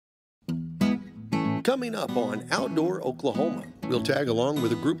Coming up on Outdoor Oklahoma, we'll tag along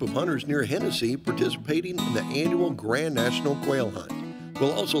with a group of hunters near Hennessy participating in the annual Grand National Quail Hunt.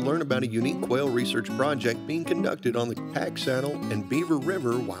 We'll also learn about a unique quail research project being conducted on the Pack Saddle and Beaver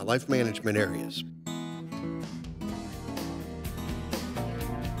River wildlife management areas.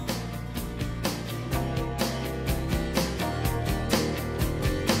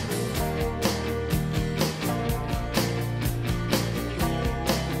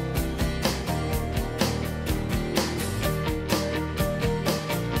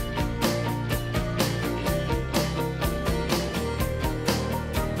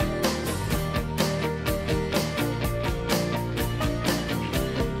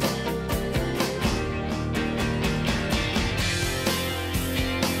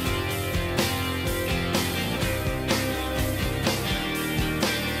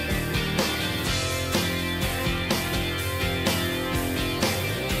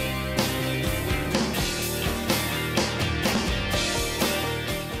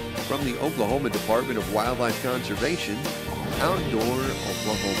 From the Oklahoma Department of Wildlife Conservation, Outdoor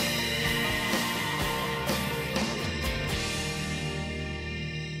Oklahoma.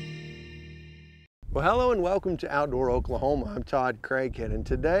 Well, hello and welcome to Outdoor Oklahoma. I'm Todd Craighead, and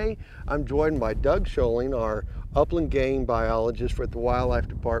today I'm joined by Doug Scholing, our upland game biologist for the Wildlife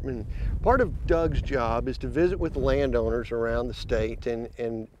Department. Part of Doug's job is to visit with landowners around the state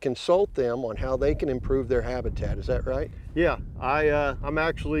and consult them on how they can improve their habitat. Is that right? Yeah, I'm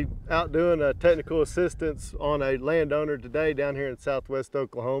actually out doing a technical assistance on a landowner today down here in southwest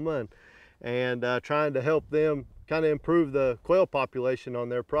Oklahoma and trying to help them kind of improve the quail population on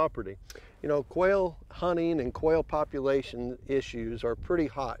their property. You know, quail hunting and quail population issues are pretty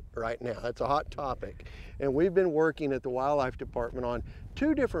hot right now. It's a hot topic. And we've been working at the Wildlife Department on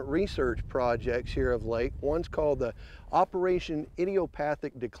two different research projects here of late. One's called the Operation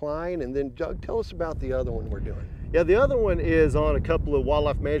Idiopathic Decline, and then Doug, tell us about the other one we're doing. Yeah, the other one is on a couple of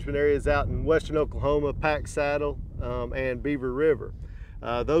wildlife management areas out in western Oklahoma, Pack Saddle and Beaver River.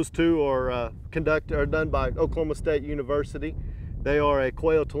 Those two are done by Oklahoma State University. They are a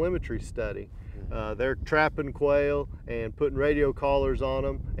quail telemetry study. They're trapping quail and putting radio collars on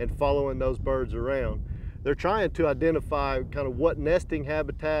them and following those birds around. They're trying to identify kind of what nesting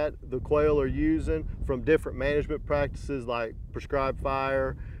habitat the quail are using from different management practices like prescribed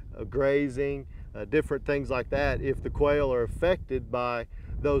fire, grazing, different things like that, if the quail are affected by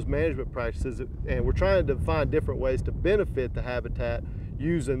those management practices. And we're trying to find different ways to benefit the habitat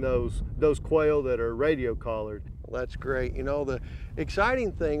using those quail that are radio collared. Well, that's great. You know, the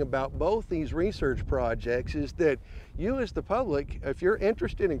exciting thing about both these research projects is that you as the public, if you're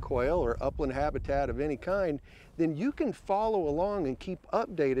interested in quail or upland habitat of any kind, then you can follow along and keep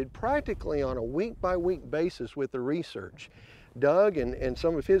updated practically on a week-by-week basis with the research. Doug and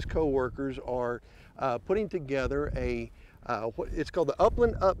some of his co-workers are putting together it's called the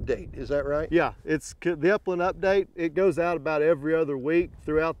Upland Update, is that right? Yeah, it's the Upland Update. It goes out about every other week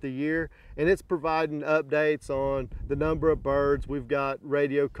throughout the year, and it's providing updates on the number of birds. We've got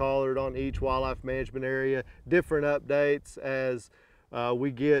radio collared on each wildlife management area, different updates as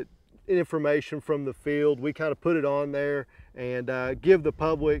we get information from the field. We kind of put it on there and give the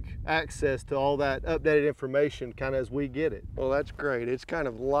public access to all that updated information kind of as we get it. Well, that's great. It's kind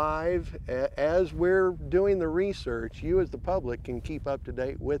of live. As we're doing the research, you as the public can keep up to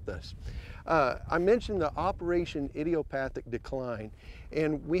date with us. I mentioned the Operation Idiopathic Decline,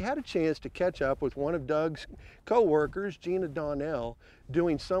 and we had a chance to catch up with one of Doug's co-workers, Gina Donnell,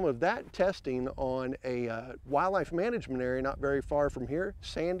 doing some of that testing on a wildlife management area not very far from here,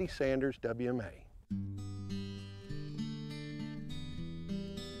 Sandy Sanders WMA.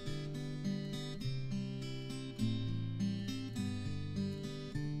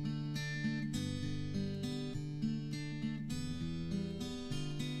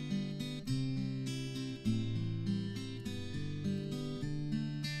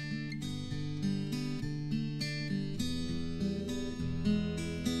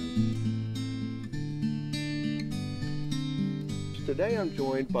 Today I'm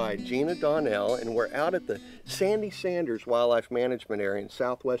joined by Gina Donnell, and we're out at the Sandy Sanders Wildlife Management Area in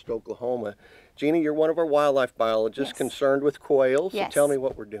southwest Oklahoma. Gina, you're one of our wildlife biologists concerned with quail, so tell me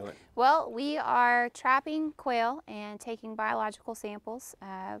what we're doing. Well, we are trapping quail and taking biological samples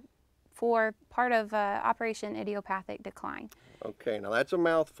for part of Operation Idiopathic Decline. Okay, now that's a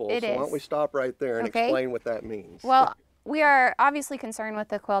mouthful, so why don't we stop right there and explain what that means. Well, We are obviously concerned with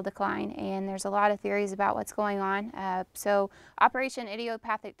the quail decline, and there's a lot of theories about what's going on. So Operation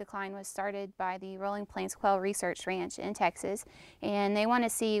Idiopathic Decline was started by the Rolling Plains Quail Research Ranch in Texas, and they want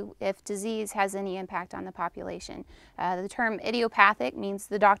to see if disease has any impact on the population. The term idiopathic means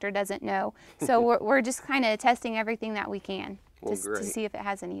the doctor doesn't know, so we're just kind of testing everything that we can. Well, to see if it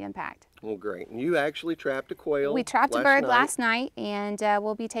has any impact. Well, great. And you actually trapped a quail. We trapped a bird last night, and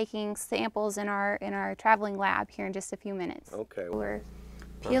we'll be taking samples in our traveling lab here in just a few minutes. Okay. We're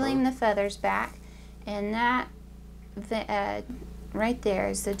peeling the feathers back, and that right there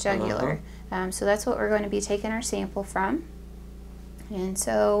is the jugular. So that's what we're going to be taking our sample from. And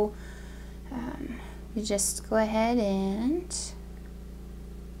so you just go ahead and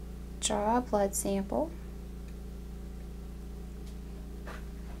draw a blood sample.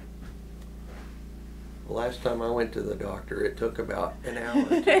 Last time I went to the doctor, it took about an hour to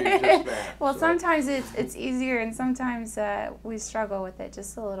do just that. Well, so sometimes it's easier, and sometimes we struggle with it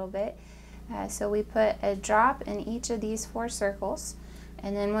just a little bit. So we put a drop in each of these 4 circles,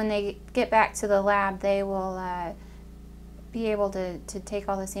 and then when they get back to the lab, they will be able to take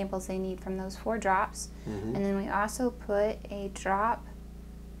all the samples they need from those 4 drops. And then we also put a drop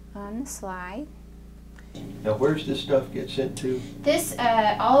on the slide. Now, where's this stuff get sent to? This,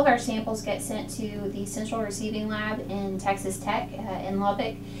 all of our samples get sent to the Central Receiving Lab in Texas Tech in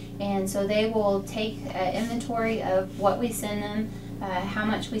Lubbock, and so they will take inventory of what we send them, how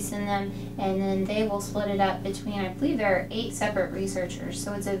much we send them, and then they will split it up between, I believe there are 8 separate researchers,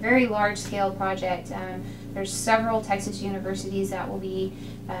 so it's a very large-scale project. There's several Texas universities that will be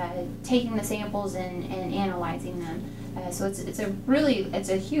taking the samples and analyzing them. So it's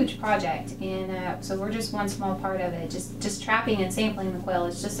a huge project, and so we're just one small part of it. Just trapping and sampling the quail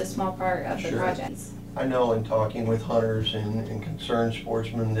is just a small part of the project. I know in talking with hunters and concerned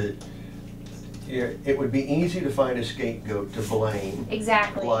sportsmen that it would be easy to find a scapegoat to blame.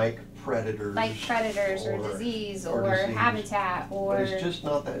 Exactly. Like predators or disease or habitat or. But it's just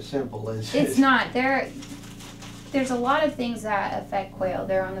not that simple, is it? It's not. There's a lot of things that affect quail.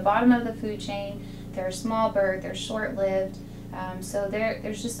 They're on the bottom of the food chain. They're a small bird, they're short-lived, so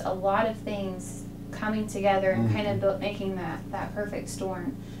there's just a lot of things coming together and kind of making that perfect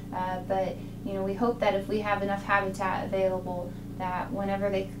storm. But you know, we hope that if we have enough habitat available, that whenever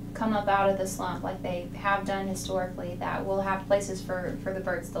they come up out of the slump, like they have done historically, that we'll have places for the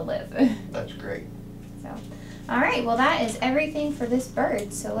birds to live. That's great. So, all right, well that is everything for this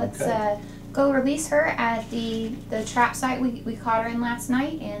bird. So let's go release her at the trap site we caught her in last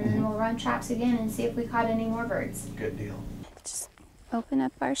night, and then we'll run traps again and see if we caught any more birds. Good deal. Just open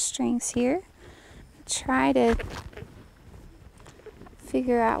up our strings here. Try to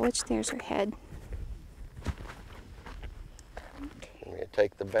figure out which, there's her head. Can you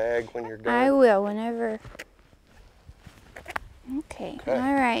take the bag when you're done? I will, whenever. Okay.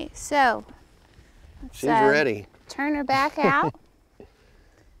 All right, so let's, she's ready. Turn her back out.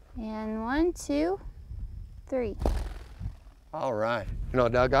 And 1, 2, 3. All right. You know,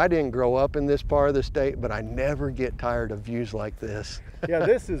 Doug, I didn't grow up in this part of the state, but I never get tired of views like this. Yeah,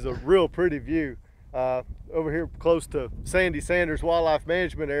 this is a real pretty view. Over here close to Sandy Sanders Wildlife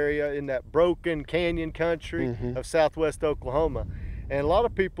Management Area in that broken canyon country of southwest Oklahoma. And a lot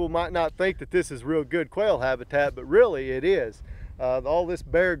of people might not think that this is real good quail habitat, but really it is. All this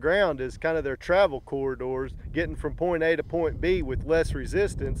bare ground is kind of their travel corridors, getting from point A to point B with less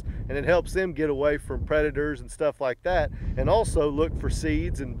resistance, and it helps them get away from predators and stuff like that, and also look for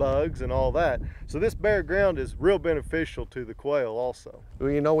seeds and bugs and all that. So this bare ground is real beneficial to the quail also. Well,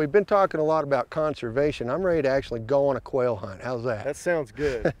 you know, we've been talking a lot about conservation. I'm ready to actually go on a quail hunt. How's that? That sounds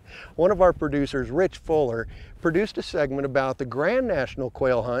good. One of our producers, Rich Fuller, produced a segment about the Grand National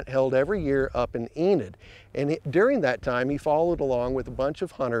Quail Hunt held every year up in Enid. And during that time, he followed along with a bunch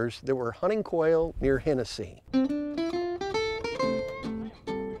of hunters that were hunting quail near Hennessy.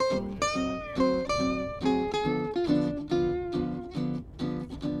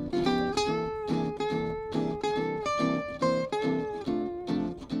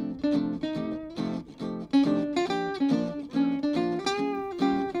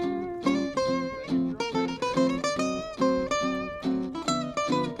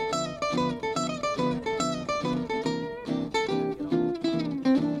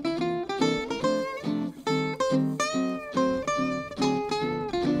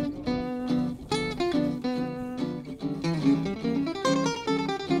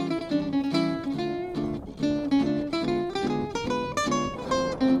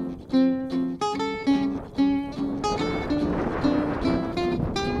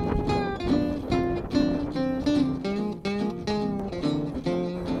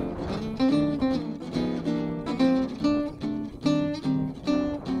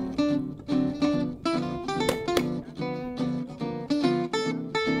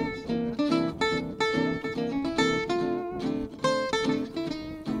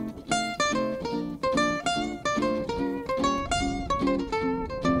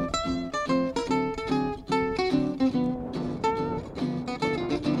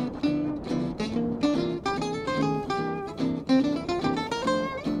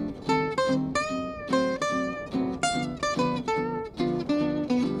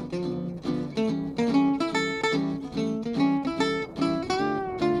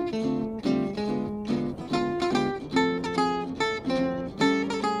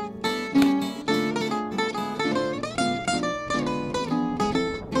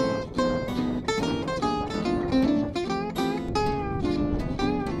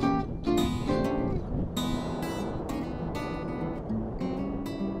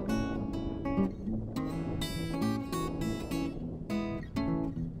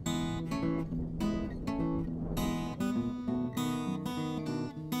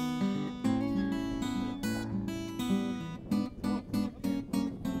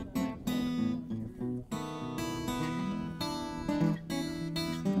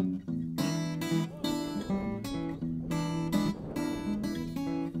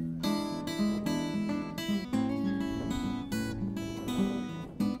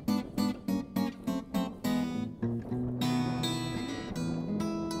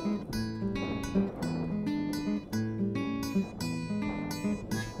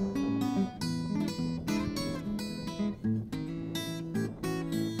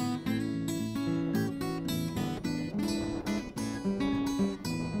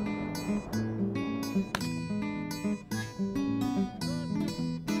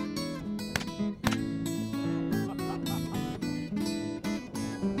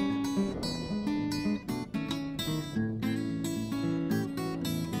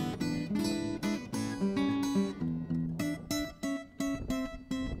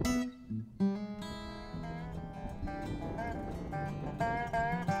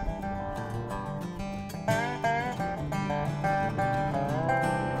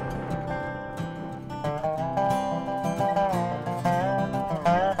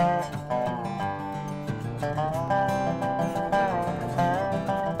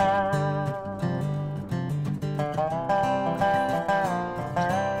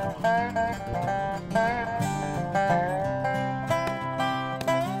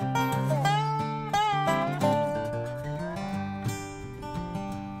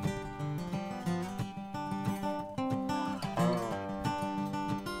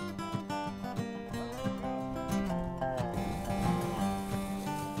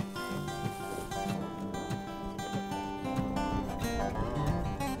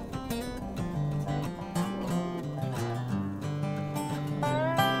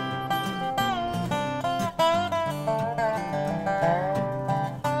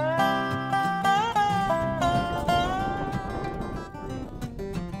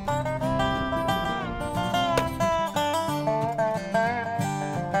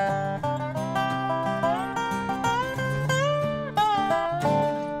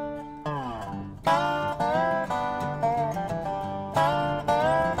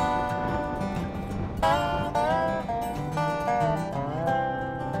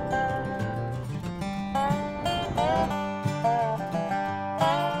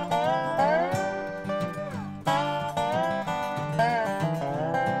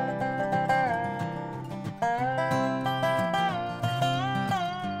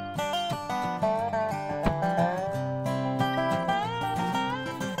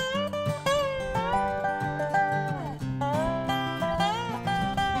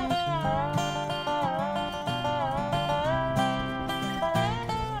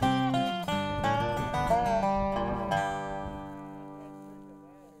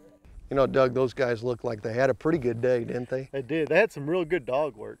 You know, Doug, those guys looked like they had a pretty good day, didn't they? They did. They had some real good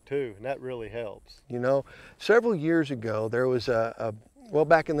dog work too, and that really helps. You know, several years ago, there was well,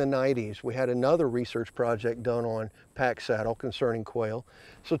 back in the 90s, we had another research project done on pack saddle concerning quail.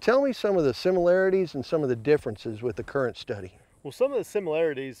 So tell me some of the similarities and some of the differences with the current study. Well, some of the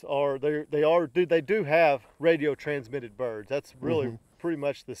similarities are they do have radio transmitted birds. That's really pretty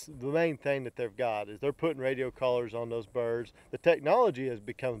much the main thing that they've got is they're putting radio collars on those birds. The technology has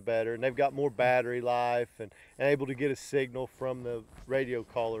become better, and they've got more battery life and able to get a signal from the radio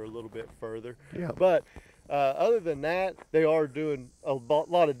collar a little bit further. Yeah. But other than that, they are doing a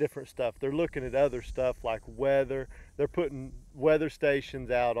lot of different stuff. They're looking at other stuff like weather. They're putting weather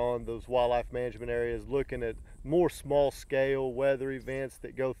stations out on those wildlife management areas, looking at more small scale weather events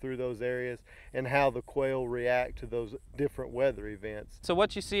that go through those areas and how the quail react to those different weather events. So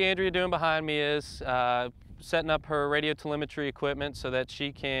what you see Andrea doing behind me is setting up her radio telemetry equipment so that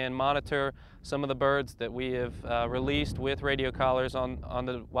she can monitor some of the birds that we have released with radio collars on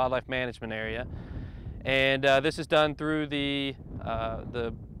the wildlife management area. And this is done through the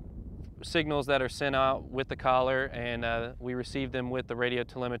signals that are sent out with the collar, and we receive them with the radio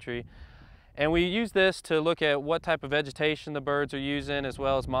telemetry. And we use this to look at what type of vegetation the birds are using, as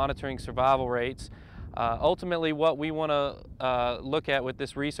well as monitoring survival rates. Ultimately, what we want to look at with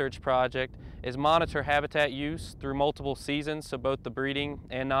this research project is monitor habitat use through multiple seasons, so both the breeding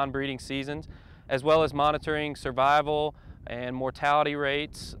and non-breeding seasons, as well as monitoring survival and mortality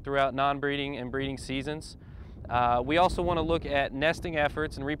rates throughout non-breeding and breeding seasons. We also want to look at nesting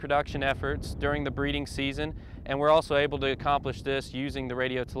efforts and reproduction efforts during the breeding season, and we're also able to accomplish this using the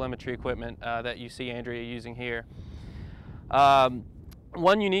radio telemetry equipment that you see Andrea using here.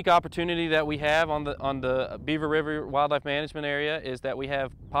 One unique opportunity that we have on the Beaver River Wildlife Management Area is that we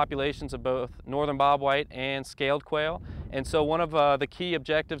have populations of both northern bobwhite and scaled quail. And so one of the key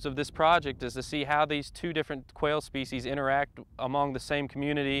objectives of this project is to see how these two different quail species interact among the same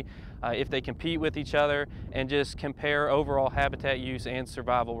community, if they compete with each other, and just compare overall habitat use and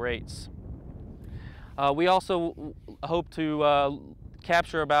survival rates. We also hope to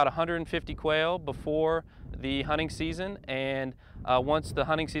capture about 150 quail before the hunting season, and once the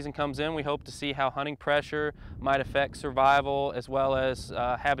hunting season comes in, we hope to see how hunting pressure might affect survival, as well as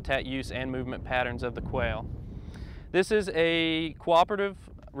habitat use and movement patterns of the quail. This is a cooperative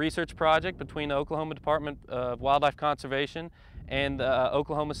research project between the Oklahoma Department of Wildlife Conservation and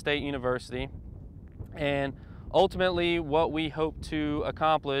Oklahoma State University. And ultimately, what we hope to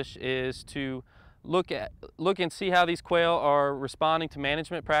accomplish is to look and see how these quail are responding to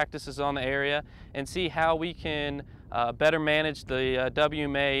management practices on the area, and see how we can better manage the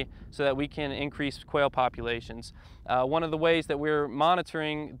WMA so that we can increase quail populations. One of the ways that we're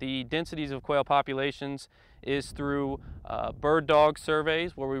monitoring the densities of quail populations is through bird dog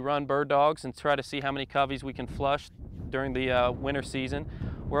surveys, where we run bird dogs and try to see how many coveys we can flush during the winter season.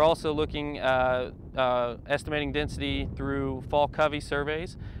 We're also looking estimating density through fall covey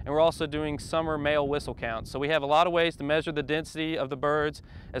surveys, and we're also doing summer male whistle counts. So we have a lot of ways to measure the density of the birds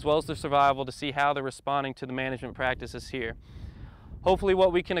as well as their survival to see how they're responding to the management practices here. Hopefully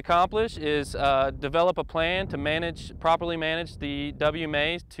what we can accomplish is develop a plan to properly manage the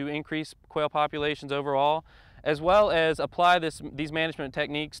WMAs to increase quail populations overall, as well as apply these management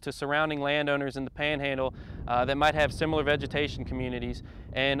techniques to surrounding landowners in the Panhandle that might have similar vegetation communities,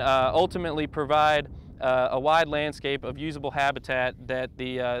 and ultimately provide a wide landscape of usable habitat that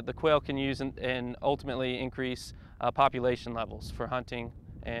the quail can use and ultimately increase population levels for hunting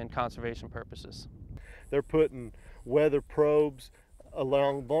and conservation purposes. They're putting weather probes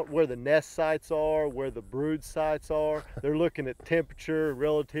along where the nest sites are, where the brood sites are. They're looking at temperature,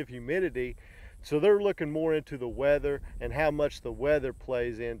 relative humidity. So they're looking more into the weather and how much the weather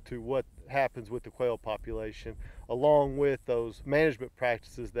plays into what happens with the quail population, along with those management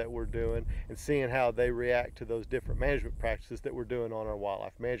practices that we're doing, and seeing how they react to those different management practices that we're doing on our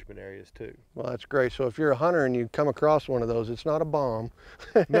wildlife management areas too. Well, that's great. So if you're a hunter and you come across one of those, it's not a bomb.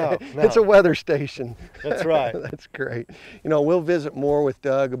 No, It's a weather station. That's right. That's great. You know, we'll visit more with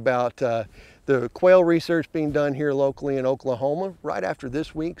Doug about the quail research being done here locally in Oklahoma right after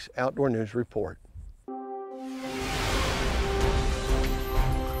this week's Outdoor News Report.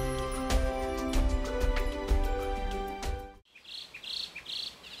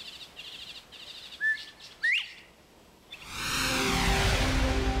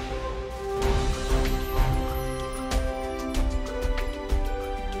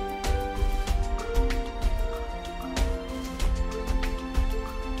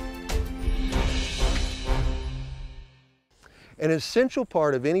 An essential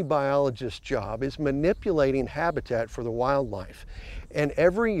part of any biologist's job is manipulating habitat for the wildlife. And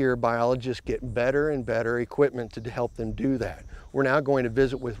every year biologists get better and better equipment to help them do that. We're now going to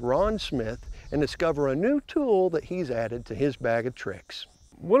visit with Ron Smith and discover a new tool that he's added to his bag of tricks.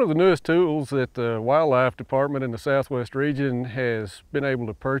 One of the newest tools that the Wildlife Department in the Southwest region has been able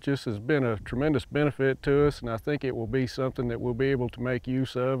to purchase has been a tremendous benefit to us, and I think it will be something that we'll be able to make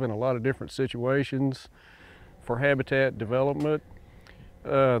use of in a lot of different situations for habitat development.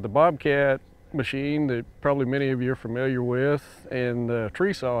 The Bobcat machine that probably many of you are familiar with, and the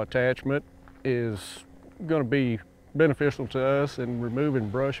tree saw attachment is going to be beneficial to us in removing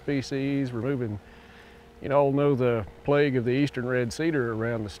brush species, you all know the plague of the eastern red cedar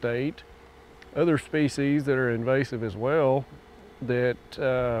around the state. Other species that are invasive as well that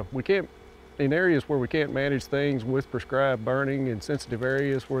we can't, in areas where we can't manage things with prescribed burning, in sensitive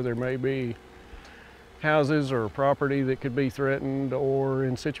areas where there may be houses or property that could be threatened, or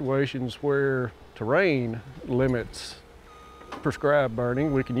in situations where terrain limits prescribed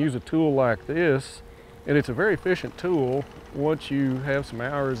burning, we can use a tool like this. And it's a very efficient tool. Once you have some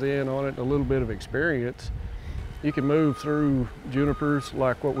hours in on it, a little bit of experience, you can move through junipers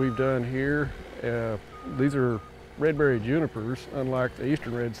like what we've done here. These are red-berried junipers, unlike the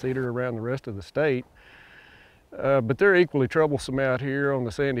eastern red cedar around the rest of the state. But they're equally troublesome out here on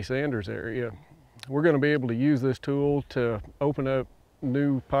the Sandy Sanders area. We're going to be able to use this tool to open up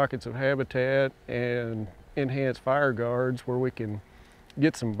new pockets of habitat and enhance fire guards where we can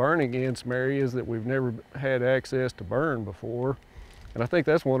get some burning in some areas that we've never had access to burn before. And I think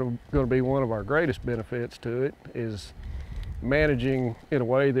that's going to be one of our greatest benefits to it, is managing in a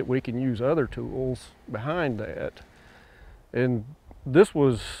way that we can use other tools behind that. And this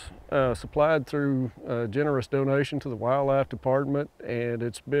was supplied through a generous donation to the Wildlife Department, and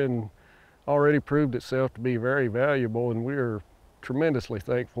it's been already proved itself to be very valuable, and we are tremendously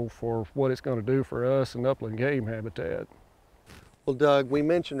thankful for what it's going to do for us and upland game habitat. Well, Doug, we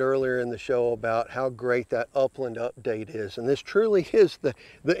mentioned earlier in the show about how great that upland update is, and this truly is the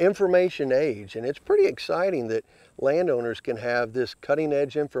information age, and it's pretty exciting that landowners can have this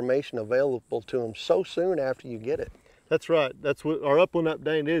cutting-edge information available to them so soon after you get it. That's right. That's what our upland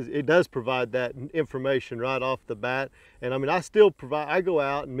update is. It does provide that information right off the bat. And I mean, I go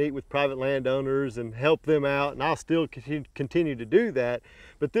out and meet with private landowners and help them out, and I'll still continue to do that.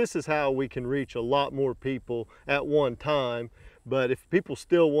 But this is how we can reach a lot more people at one time. But if people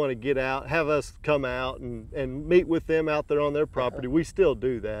still want to get out, have us come out and meet with them out there on their property, we still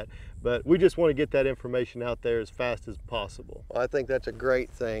do that. But we just want to get that information out there as fast as possible. Well, I think that's a great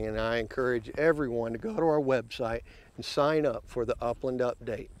thing, and I encourage everyone to go to our website and sign up for the Upland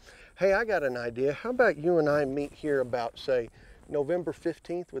Update. Hey, I got an idea. How about you and I meet here about, say, November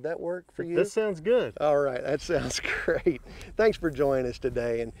 15th? Would that work for you? That sounds good. All right, that sounds great. Thanks for joining us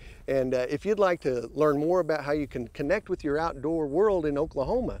today. And if you'd like to learn more about how you can connect with your outdoor world in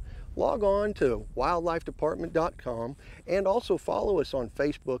Oklahoma, log on to wildlifedepartment.com and also follow us on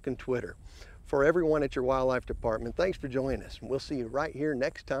Facebook and Twitter. For everyone at your Wildlife Department, thanks for joining us. We'll see you right here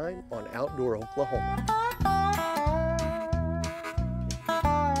next time on Outdoor Oklahoma.